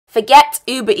Forget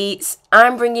Uber Eats,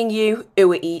 I'm bringing you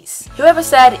Uwa Eats. Whoever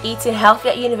said eating healthy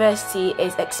at university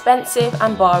is expensive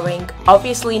and boring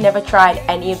obviously never tried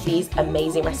any of these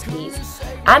amazing recipes.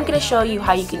 I'm going to show you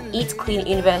how you can eat clean at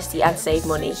university and save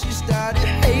money.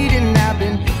 Hey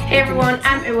everyone,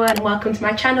 I'm Uwa and welcome to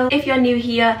my channel. If you're new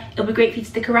here, it'll be great for you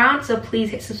to stick around, so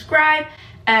please hit subscribe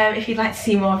if you'd like to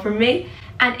see more from me.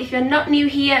 And if you're not new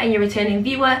here and you're a returning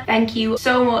viewer, thank you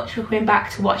so much for coming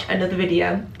back to watch another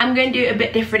video. I'm going to do it a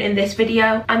bit different in this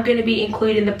video. I'm going to be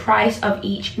including the price of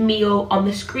each meal on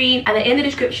the screen, and then in the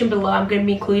description below I'm going to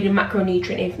be including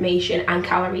macronutrient information and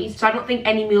calories. So I don't think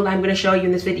any meal that I'm going to show you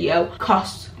in this video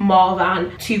costs more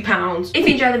than £2. If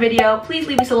you enjoy the video, please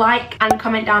leave us a like and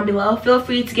comment down below. Feel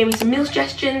free to give me some meal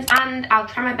suggestions and I'll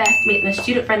try my best to make them as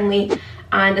student friendly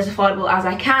and as affordable as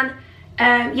I can.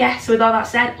 Yeah, so with all that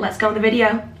said, let's go with the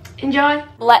video. Enjoy!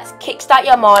 Let's kickstart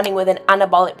your morning with an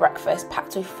anabolic breakfast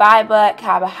packed with fibre,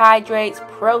 carbohydrates,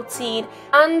 protein,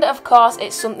 and of course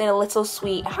it's something a little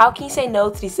sweet. How can you say no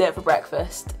to dessert for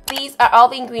breakfast? These are all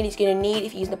the ingredients you're going to need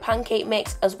if you're using a pancake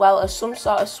mix, as well as some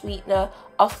sort of sweetener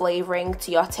or flavouring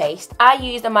to your taste. I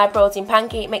used a My Protein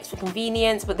pancake mix for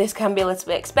convenience, but this can be a little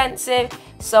bit expensive,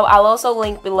 so I'll also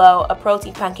link below a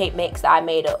protein pancake mix that I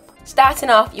made up. Starting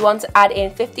off, you want to add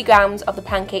in 50 grams of the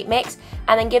pancake mix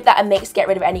and then give that a mix to get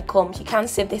rid of any clumps. You can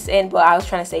sieve this in, but I was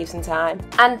trying to save some time.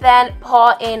 And then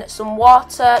pour in some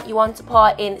water. You want to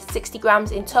pour in 60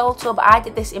 grams in total, but I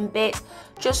did this in bits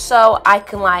just so I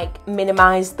can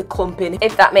minimize the clumping,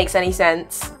 if that makes any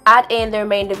sense. Add in the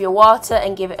remainder of your water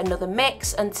and give it another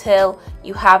mix until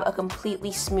you have a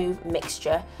completely smooth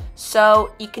mixture.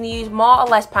 So you can use more or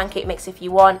less pancake mix if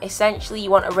you want. Essentially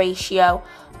you want a ratio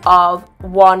of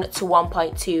 1 to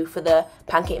 1.2 for the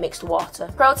pancake mix to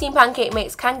water. Protein pancake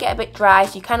mix can get a bit dry,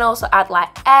 so you can also add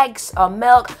eggs or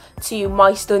milk to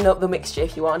moisten up the mixture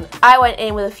if you want. I went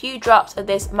in with a few drops of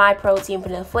this My Protein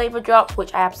vanilla flavour drops,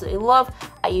 which I absolutely love.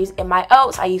 I use in my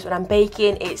oats, I use when I'm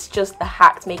baking. It's just the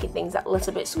hack to making things that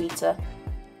little bit sweeter.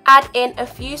 Add in a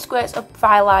few squirts of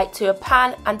firelight to a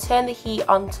pan and turn the heat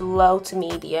on to low to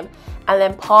medium, and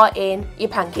then pour in your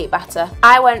pancake batter.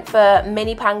 I went for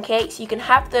mini pancakes. You can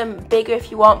have them bigger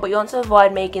if you want, but you want to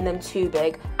avoid making them too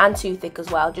big and too thick as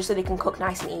well, just so they can cook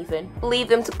nice and even. Leave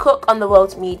them to cook on the low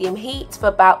to medium heat for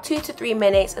about 2 to 3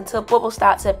 minutes until bubbles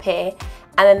start to appear,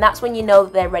 and then that's when you know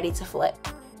that they're ready to flip.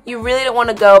 You really don't want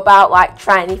to go about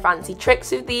trying any fancy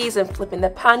tricks with these and flipping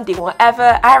the pan, doing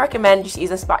whatever. I recommend just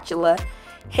use a spatula.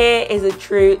 Here is a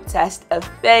true test of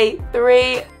faith.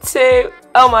 3, 2,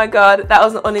 oh my god, that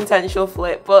was an unintentional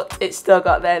flip, but it still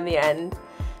got there in the end.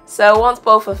 So once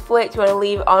both are flipped, you want to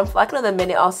leave it on for another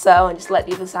minute or so and just let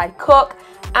the other side cook,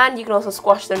 and you can also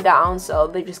squash them down so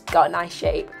they've just got a nice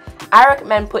shape. I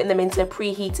recommend putting them into a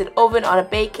preheated oven on a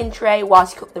baking tray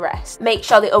whilst you cook the rest. Make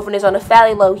sure the oven is on a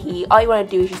fairly low heat. All you want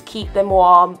to do is just keep them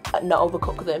warm and not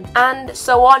overcook them. And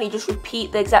so on, you just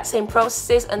repeat the exact same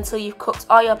processes until you've cooked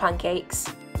all your pancakes.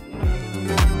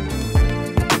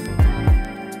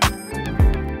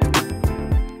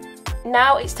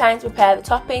 Now it's time to prepare the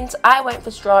toppings. I went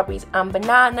for strawberries and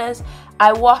bananas.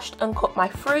 I washed and cut my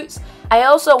fruits. I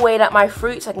also weighed out my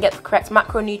fruits so I can get the correct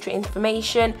macronutrient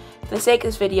information for the sake of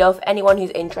this video for anyone who's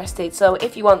interested. So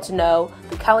if you want to know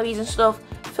the calories and stuff,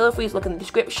 feel free to look in the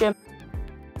description.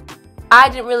 I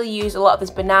didn't really use a lot of this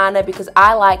banana because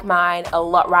I like mine a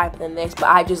lot riper than this, but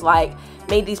I just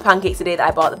made these pancakes today that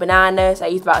I bought the bananas. I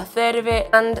used about 1/3 of it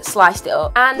and sliced it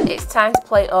up. And it's time to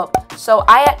plate up. So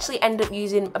I actually ended up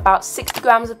using about 60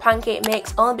 grams of pancake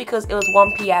mix only because it was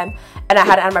 1 PM and I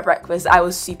hadn't had my breakfast. I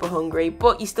was super hungry,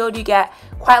 but you still do get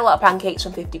quite a lot of pancakes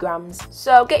from 50 grams.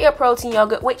 So get your protein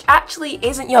yogurt, which actually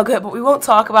isn't yogurt, but we won't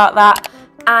talk about that,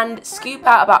 and scoop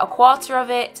out about 1/4 of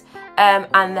it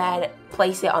and then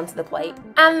place it onto the plate.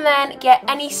 And then get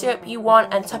any syrup you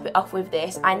want and top it off with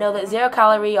this. I know that 0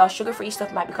 calorie or sugar-free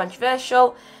stuff might be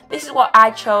controversial. This is what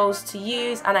I chose to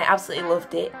use and I absolutely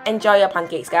loved it. Enjoy your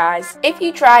pancakes, guys. If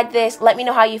you tried this, let me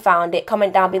know how you found it.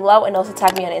 Comment down below and also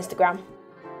tag me on Instagram.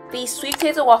 These sweet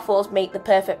potato waffles make the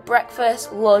perfect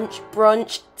breakfast, lunch,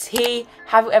 brunch, tea,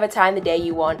 have whatever time of the day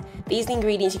you want. These are the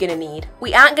ingredients you're going to need.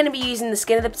 We aren't going to be using the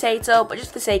skin of the potato, but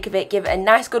just for the sake of it, give it a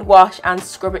nice good wash and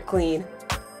scrub it clean.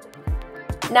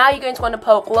 Now you're going to want to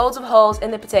poke loads of holes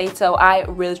in the potato. I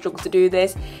really struggle to do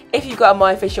this. If you've got a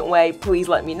more efficient way, please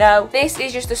let me know. This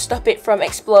is just to stop it from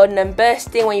exploding and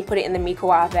bursting when you put it in the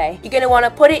microwave. You're going to want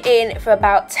to put it in for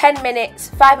about 10 minutes,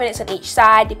 5 minutes on each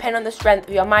side, depending on the strength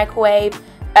of your microwave.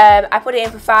 I put it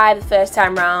in for 5 the first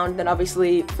time round, then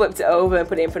obviously flipped it over and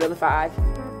put it in for another 5.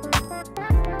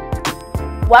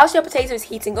 Whilst your potato is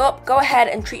heating up, go ahead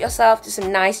and treat yourself to some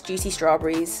nice juicy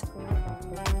strawberries.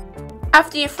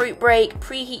 After your fruit break,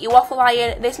 preheat your waffle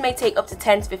iron. This may take up to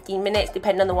 10 to 15 minutes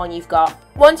depending on the one you've got.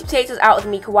 Once your potatoes out of the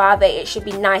microwave, it should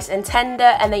be nice and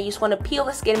tender, and then you just want to peel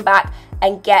the skin back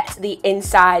and get the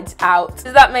insides out.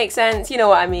 Does that make sense? You know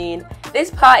what I mean. This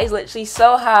part is literally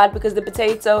so hard because the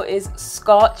potato is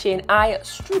scorching. I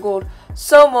struggled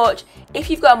so much. If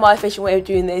you've got a more efficient way of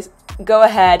doing this, go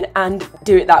ahead and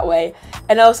do it that way,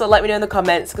 and also let me know in the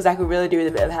comments because I could really do with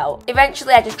a bit of help.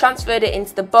 Eventually I just transferred it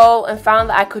into the bowl and found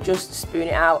that I could just spoon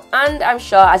it out, and I'm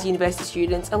sure as university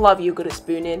students a lot of you are good at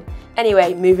spooning.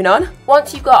 Anyway, moving on.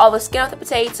 Once you've got all the skin off the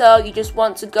potato, you just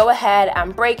want to go ahead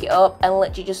and break it up and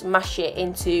literally just mash it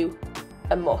into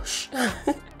a mush.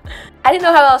 I didn't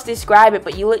know how else to describe it,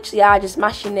 but you literally are just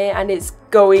mashing it and it's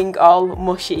going all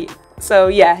mushy. So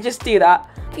yeah, just do that.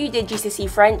 If you did GCSE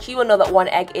French, you will know that 1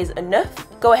 egg is enough.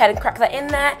 Go ahead and crack that in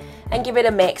there and give it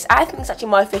a mix. I think it's actually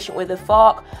more efficient with a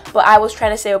fork, but I was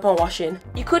trying to save up on washing.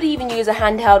 You could even use a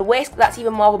handheld whisk, but that's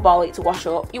even more of a ball ache to wash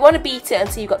up. You want to beat it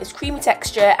until you've got this creamy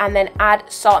texture and then add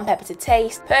salt and pepper to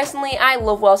taste. Personally, I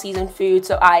love well-seasoned food,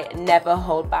 so I never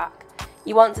hold back.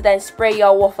 You want to then spray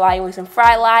your waffle iron with some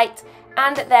Fry Light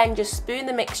and then just spoon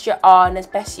the mixture on as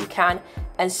best you can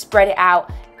and spread it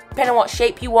out. Depending on what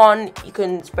shape you want, you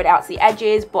can spread it out to the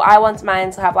edges, but I want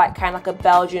mine to have like kind of like a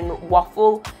Belgian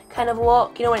waffle kind of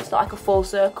look, you know, when it's not like a full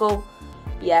circle.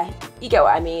 Yeah, you get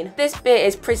what I mean. This bit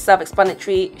is pretty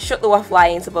self-explanatory. Shut the waffle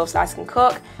iron so both sides can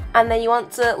cook, and then you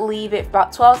want to leave it for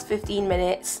about 12 to 15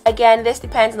 minutes. Again, this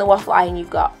depends on the waffle iron you've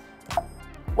got.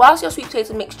 Whilst your sweet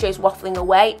potato mixture is waffling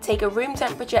away, take a room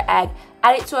temperature egg,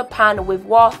 add it to a pan with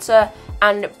water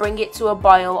and bring it to a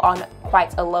boil on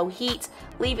quite a low heat.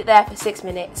 Leave it there for 6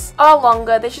 minutes or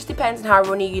longer. This just depends on how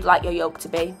runny you'd like your yolk to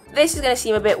be. This is going to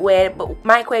seem a bit weird, but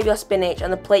microwave your spinach on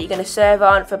the plate you're going to serve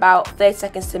on for about 30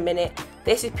 seconds to a minute.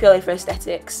 This is purely for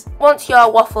aesthetics. Once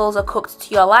your waffles are cooked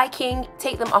to your liking,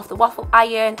 take them off the waffle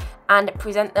iron and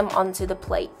present them onto the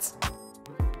plate.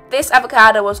 This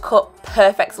avocado was cut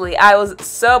perfectly. I was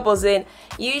so buzzing.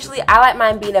 Usually I like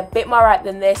mine being a bit more ripe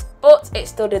than this, but it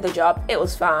still did the job. It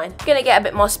was fine. Gonna get a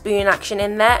bit more spoon action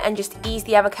in there and just ease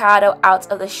the avocado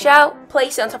out of the shell.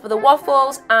 Place it on top of the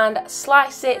waffles and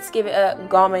slice it to give it a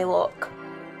gourmet look.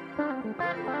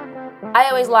 I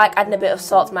always like adding a bit of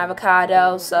salt to my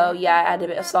avocado, so yeah, I add a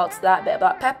bit of salt to that, a bit of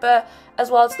black pepper,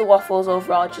 as well as the waffles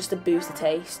overall, just to boost the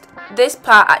taste. This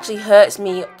part actually hurts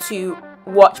me to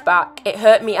watch back. It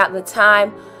hurt me at the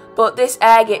time, but this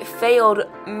egg, it failed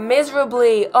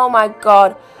miserably. Oh my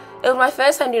god, it was my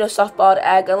first time doing a soft boiled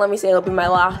egg, and let me say it'll be my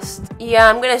last. Yeah,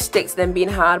 I'm gonna stick to them being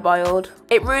hard boiled.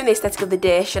 It ruined the aesthetic of the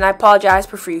dish and I apologise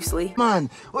profusely. Man,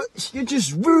 you're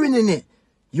just ruining it.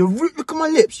 Look at my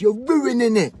lips, you're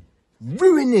ruining it.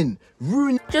 Ruining.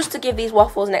 Just to give these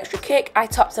waffles an extra kick, I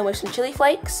topped them with some chili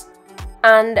flakes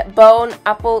and bone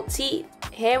apple teeth.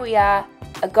 Here we are,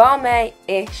 a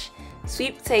gourmet-ish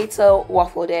sweet potato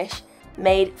waffle dish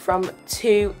made from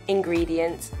 2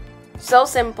 ingredients. So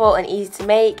simple and easy to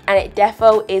make, and it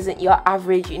defo isn't your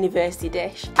average university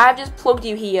dish. I've just plugged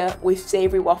you here with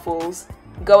savoury waffles.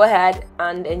 Go ahead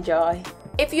and enjoy.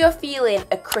 If you're feeling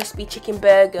a crispy chicken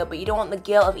burger but you don't want the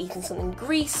guilt of eating something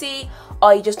greasy,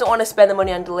 or you just don't want to spend the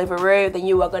money on Deliveroo, then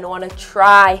you are going to want to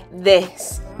try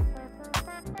this.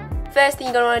 First thing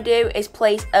you're going to want to do is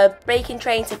place a baking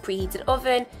tray into a preheated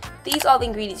oven. These are the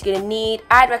ingredients you're going to need.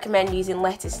 I'd recommend using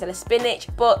lettuce instead of spinach,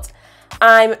 but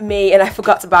I'm me and I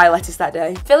forgot to buy lettuce that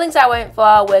day. Fillings I went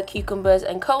for were cucumbers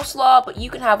and coleslaw, but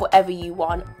you can have whatever you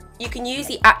want. You can use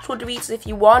the actual Doritos if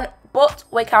you want, but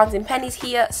we're counting pennies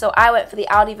here, so I went for the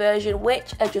Aldi version,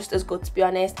 which are just as good to be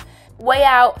honest. Weigh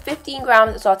out 15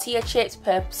 grams of tortilla chips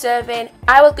per serving.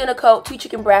 I was going to coat 2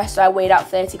 chicken breasts, so I weighed out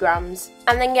 30 grams.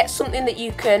 And then get something that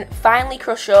you can finely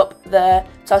crush up the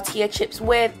tortilla chips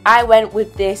with. I went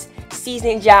with this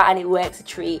seasoning jar and it works a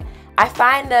treat. I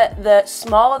find that the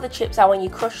smaller the chips are when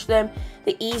you crush them,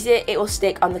 the easier it will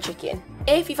stick on the chicken.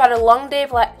 If you've had a long day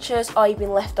of lectures, or you've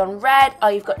been left on red,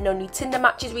 or you've got no new Tinder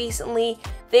matches recently,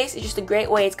 this is just a great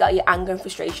way to get your anger and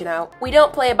frustration out. We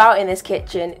don't play about in this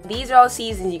kitchen. These are all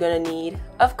seasons you're going to need.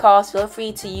 Of course, feel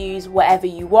free to use whatever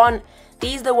you want.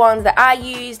 These are the ones that I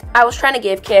used. I was trying to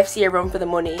give KFC a run for the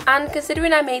money. And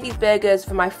considering I made these burgers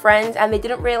for my friends and they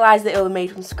didn't realise that they were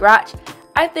made from scratch,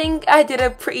 I think I did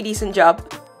a pretty decent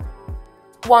job.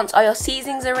 Once all your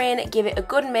seasonings are in, give it a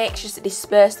good mix just to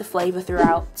disperse the flavour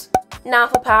throughout. Now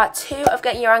for part 2 of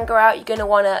getting your anger out, you're going to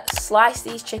want to slice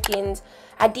these chickens.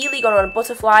 Ideally you're going to want to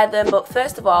butterfly them, but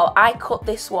first of all, I cut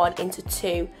this one into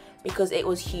 2 because it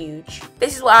was huge.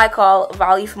 This is what I call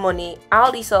value for money.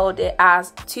 Aldi sold it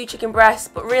as 2 chicken breasts,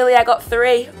 but really I got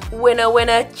 3. Winner,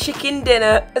 winner, chicken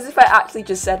dinner. As if I actually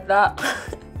just said that.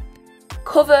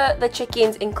 Cover the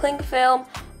chickens in cling film.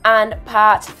 And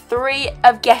part 3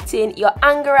 of getting your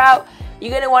anger out, you're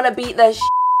going to want to beat the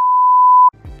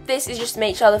This is just to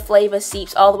make sure the flavour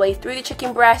seeps all the way through the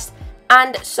chicken breast,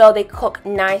 and so they cook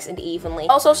nice and evenly.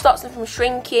 Also stops them from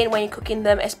shrinking when you're cooking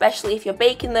them, especially if you're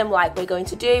baking them like we're going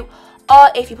to do, or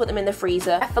if you put them in the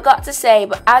freezer. I forgot to say,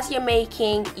 but as you're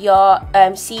making your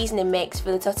seasoning mix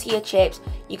for the tortilla chips,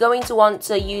 you're going to want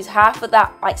to use half of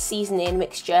that seasoning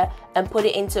mixture and put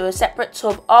it into a separate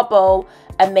tub or bowl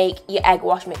and make your egg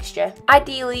wash mixture.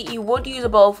 Ideally, you would use a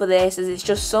bowl for this as it's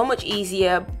just so much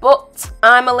easier, but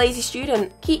I'm a lazy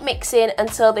student. Keep mixing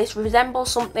until this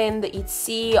resembles something that you'd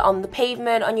see on the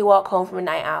pavement on your walk home from a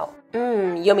night out.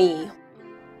 Yummy.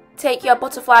 Take your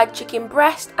butterfly chicken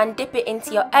breast and dip it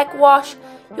into your egg wash.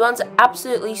 You want to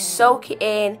absolutely soak it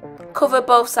in. Cover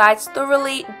both sides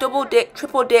thoroughly, double dip,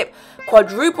 triple dip,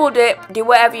 quadruple dip, do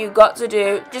whatever you've got to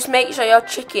do. Just make sure your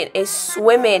chicken is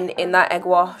swimming in that egg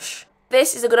wash.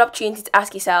 This is a good opportunity to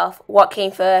ask yourself, what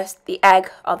came first, the egg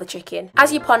or the chicken?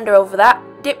 As you ponder over that,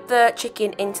 dip the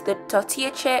chicken into the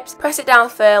tortilla chips, press it down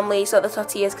firmly so the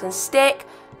tortillas can stick.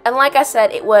 And like I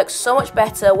said, it works so much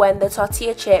better when the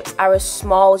tortilla chips are as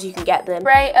small as you can get them.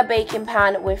 Spray a baking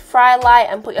pan with fry light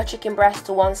and put your chicken breast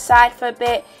to one side for a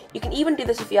bit. You can even do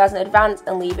this a few hours in advance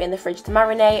and leave it in the fridge to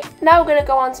marinate. Now we're going to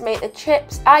go on to make the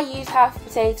chips. I use half a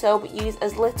potato, but use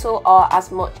as little or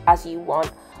as much as you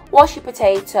want. Wash your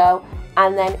potato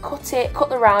and then cut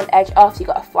the round edge off so you've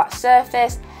got a flat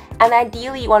surface. And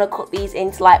ideally you want to cut these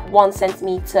into 1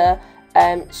 centimetre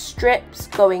strips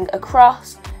going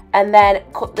across, and then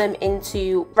cut them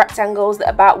into rectangles that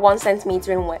are about 1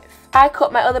 centimetre in width. I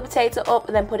cut my other potato up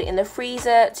and then put it in the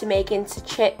freezer to make into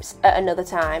chips at another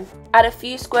time. Add a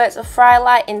few squirts of fry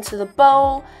light into the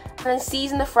bowl and then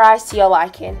season the fries to your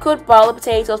liking. Could boil the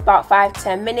potatoes about 5 to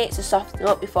 10 minutes to soften them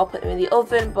up before putting them in the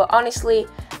oven, but honestly,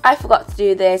 I forgot to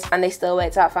do this and they still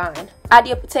worked out fine. Add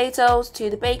your potatoes to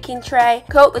the baking tray,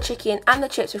 coat the chicken and the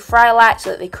chips with fry light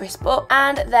so that they crisp up,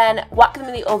 and then whack them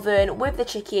in the oven with the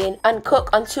chicken and cook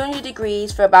on 200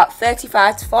 degrees for about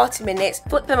 35 to 40 minutes,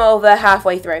 flip them over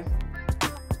halfway through.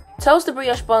 Toast the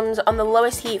brioche buns on the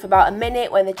lowest heat for about a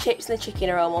minute when the chips and the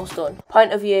chicken are almost done.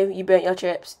 Point of view, you burnt your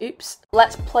chips. Oops.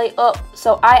 Let's plate up.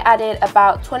 So I added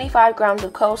about 25 grams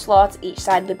of coleslaw to each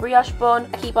side of the brioche bun.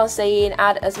 I keep on saying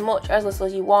add as much or as little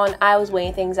as you want. I was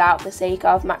weighing things out for the sake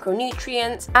of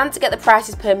macronutrients and to get the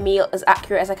prices per meal as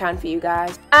accurate as I can for you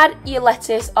guys. Add your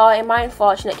lettuce, or in my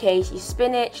unfortunate case, your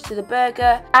spinach to the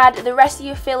burger. Add the rest of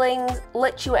your fillings,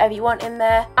 literally whatever you want in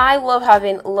there. I love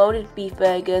having loaded beef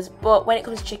burgers, but when it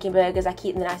comes to chicken burgers, I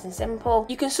keep them nice and simple.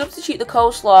 You can substitute the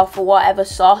coleslaw for whatever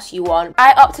sauce you want.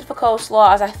 I opted for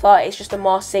coleslaw as I thought it's just a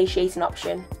more satiating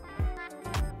option.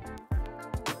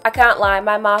 I can't lie,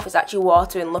 my mouth is actually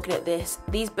watering looking at this.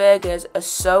 These burgers are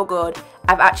so good.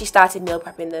 I've actually started meal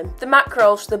prepping them. The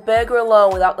macros, the burger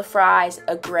alone without the fries,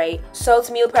 are great. So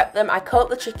to meal prep them, I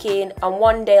coat the chicken on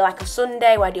one day, like a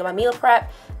Sunday where I do my meal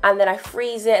prep, and then I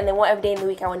freeze it, and then whatever day in the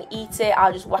week I want to eat it,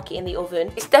 I'll just whack it in the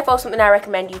oven. It's definitely something I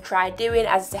recommend you try doing,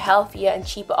 as it's a healthier and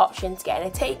cheaper option to get in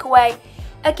a takeaway.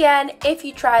 Again, if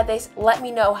you try this, let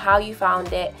me know how you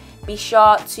found it. Be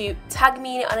sure to tag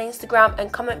me in it on Instagram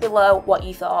and comment below what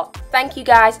you thought. Thank you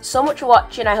guys so much for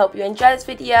watching. I hope you enjoyed this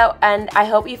video and I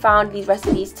hope you found these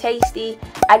recipes tasty.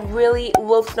 I'd really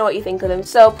love to know what you think of them,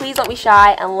 so please don't be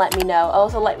shy and let me know.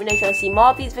 Also, let me know if you want to see more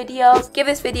of these videos. Give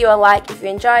this video a like if you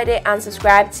enjoyed it and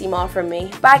subscribe to see more from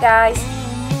me. Bye guys.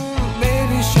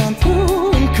 Baby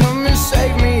shampoo, come and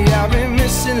save me. I've been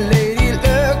missing lady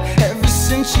luck ever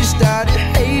since she started.